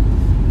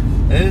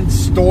 and then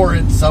store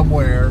it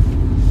somewhere,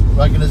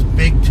 like in his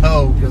big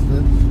toe, because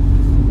the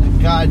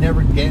guy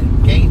never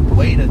gained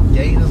weight a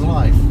day in his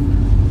life.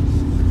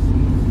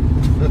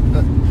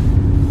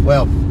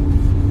 Well,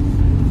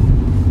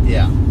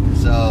 yeah,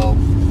 so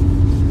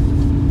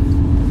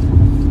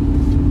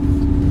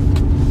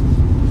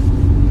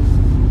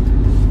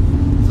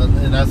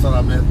and that's what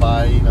I meant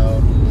by,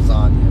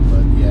 lasagna.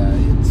 But yeah,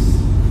 it's,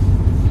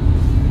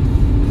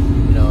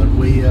 and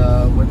we,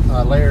 when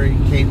Larry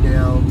came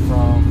down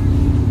from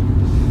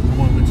the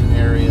Wilmington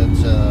area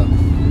to,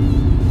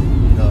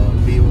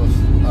 be with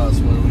us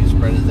when we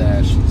spread his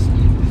ashes,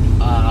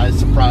 I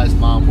surprised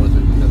Mom with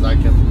it because I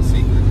kept it a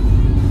secret.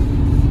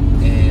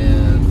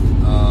 And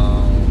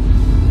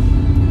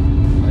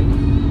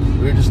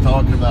we were just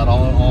talking about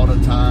all the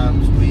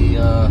times we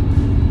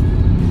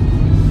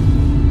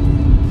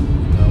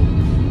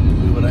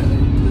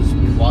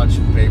we watch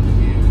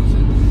pay-per-views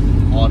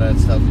and all that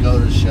stuff, go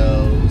to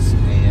shows,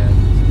 and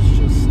it's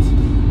just,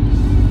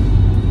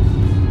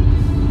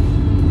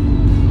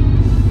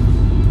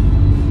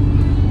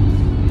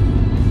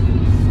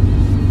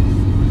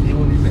 he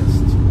will be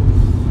missed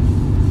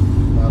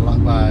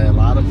by a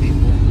lot of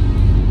people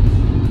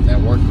that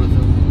worked with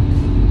him.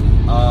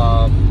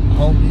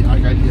 I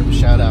got to give a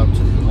shout out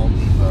to Home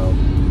Depot.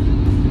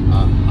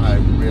 I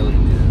really do.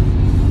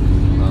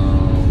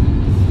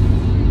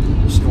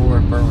 The store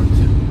in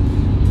Burlington,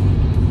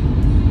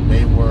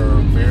 they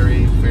were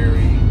very,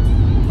 very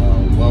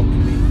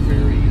welcoming.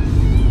 Very,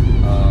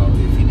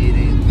 if you need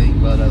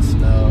anything, let us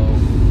know.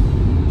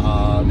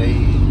 They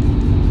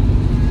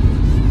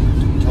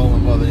told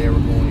him whether they were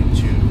going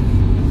to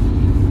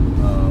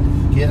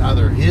get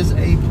either his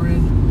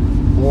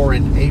apron or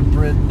an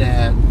apron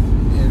that,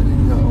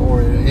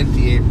 or an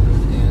empty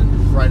apron,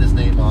 and write his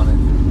name on it,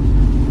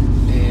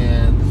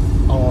 and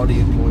all the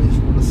employees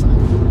would have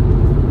signed it.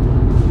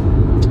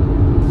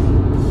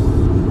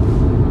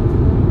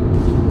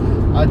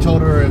 I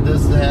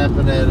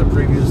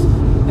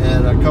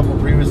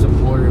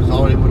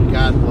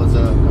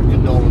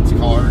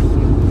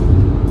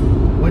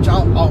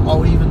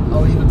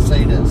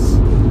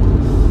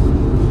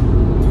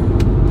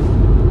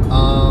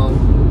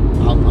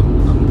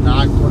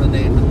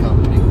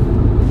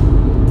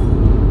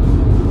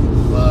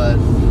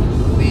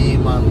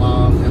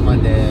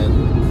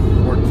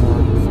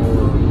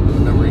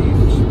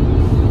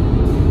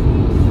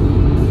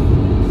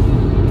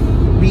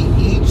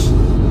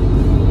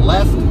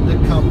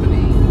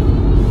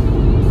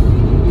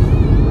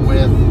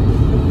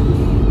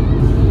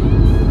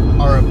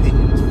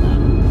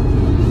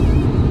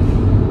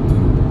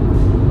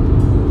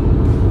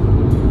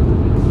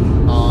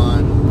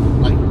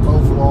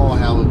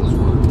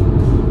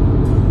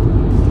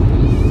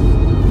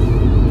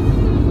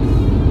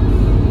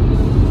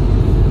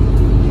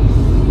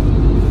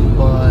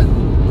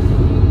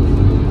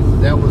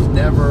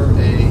forever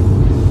a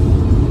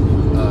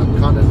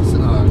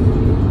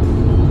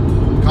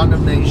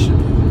condemnation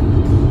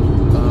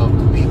of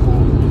the people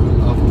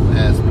of them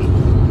as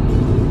people.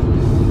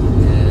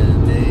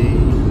 And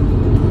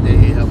they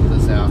helped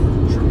us out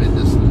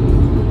tremendously.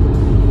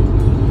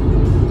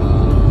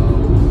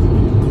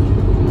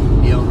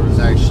 The owners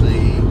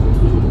actually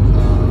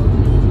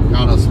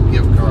got us some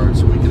gift cards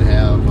so we could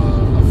have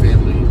a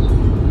family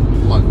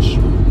lunch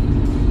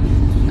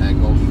at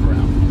Golden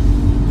Corral.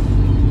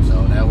 So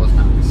that was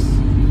nice.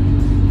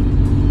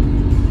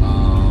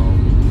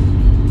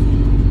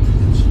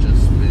 It's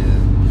just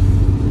been,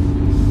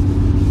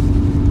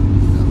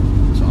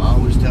 so I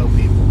always tell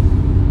people,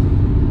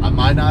 I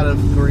might not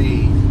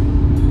agree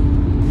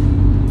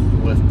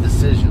with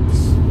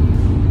decisions,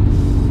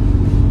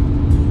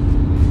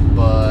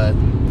 but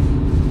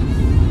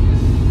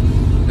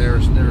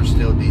there's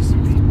still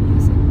decent people,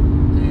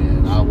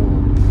 and I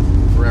will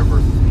forever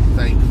be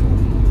thankful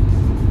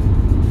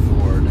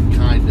for the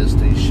kindness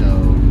they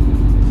show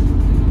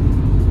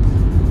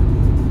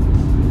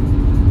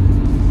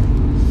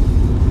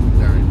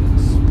during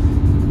this.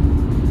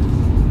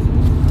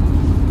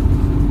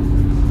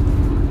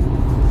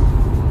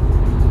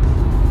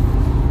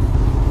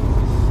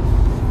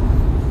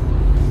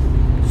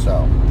 So,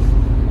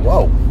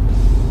 whoa.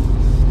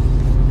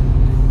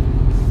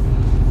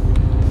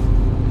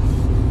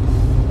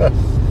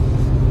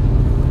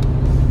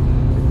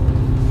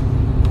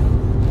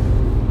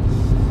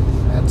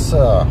 That's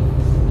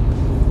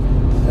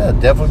yeah,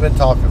 definitely been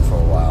talking for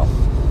a while.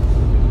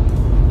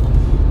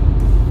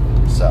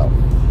 So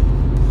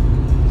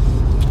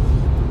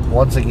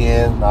once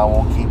again, I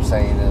won't keep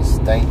saying this,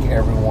 thank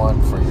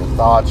everyone for your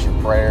thoughts, your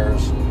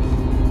prayers,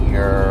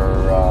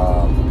 your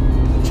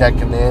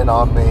checking in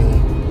on me,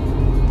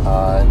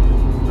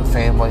 the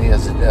family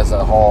as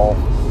a whole.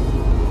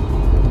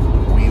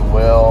 We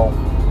will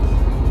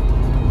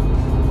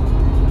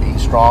be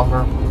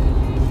stronger.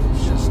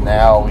 It's just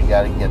now we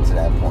got to get to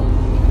that point.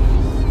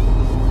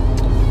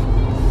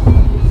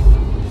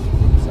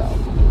 So,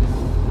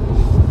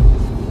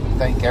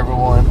 thank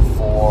everyone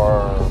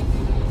for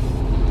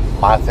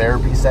my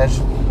therapy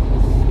session,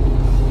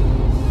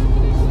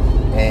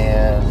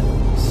 and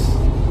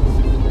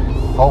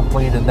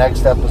hopefully the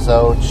next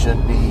episode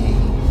should be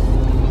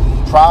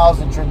Trials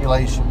and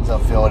Tribulations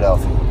of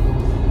Philadelphia,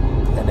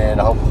 and then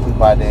hopefully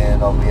by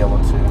then I'll be able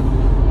to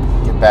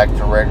get back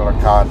to regular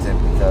content,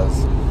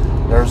 because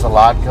there's a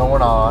lot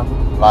going on,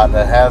 a lot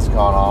that has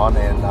gone on,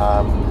 and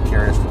I'm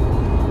curious.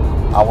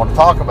 I want to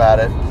talk about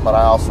it, but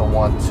I also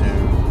want to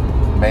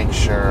make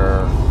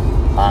sure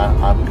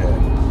I'm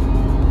good.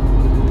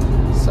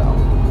 So,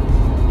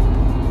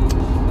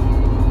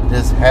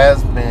 this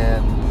has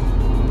been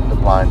the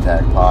Blind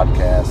Tag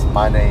Podcast.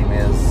 My name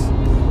is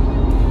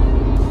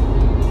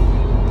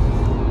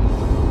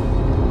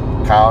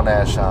Kyle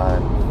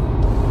Nashine.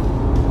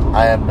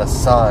 I am the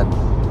son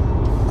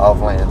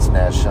of Lance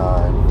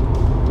Nashine.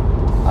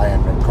 I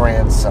am the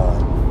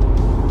grandson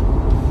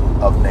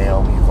of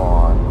Naomi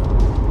Vaughn,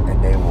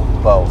 and they will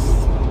both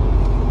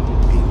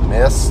be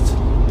missed.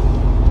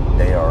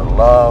 They are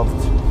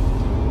loved,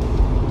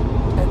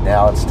 and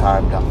now it's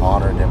time to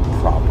honor them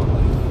properly.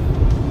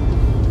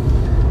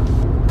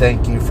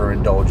 Thank you for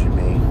indulging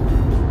me.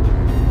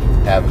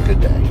 Have a good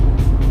day.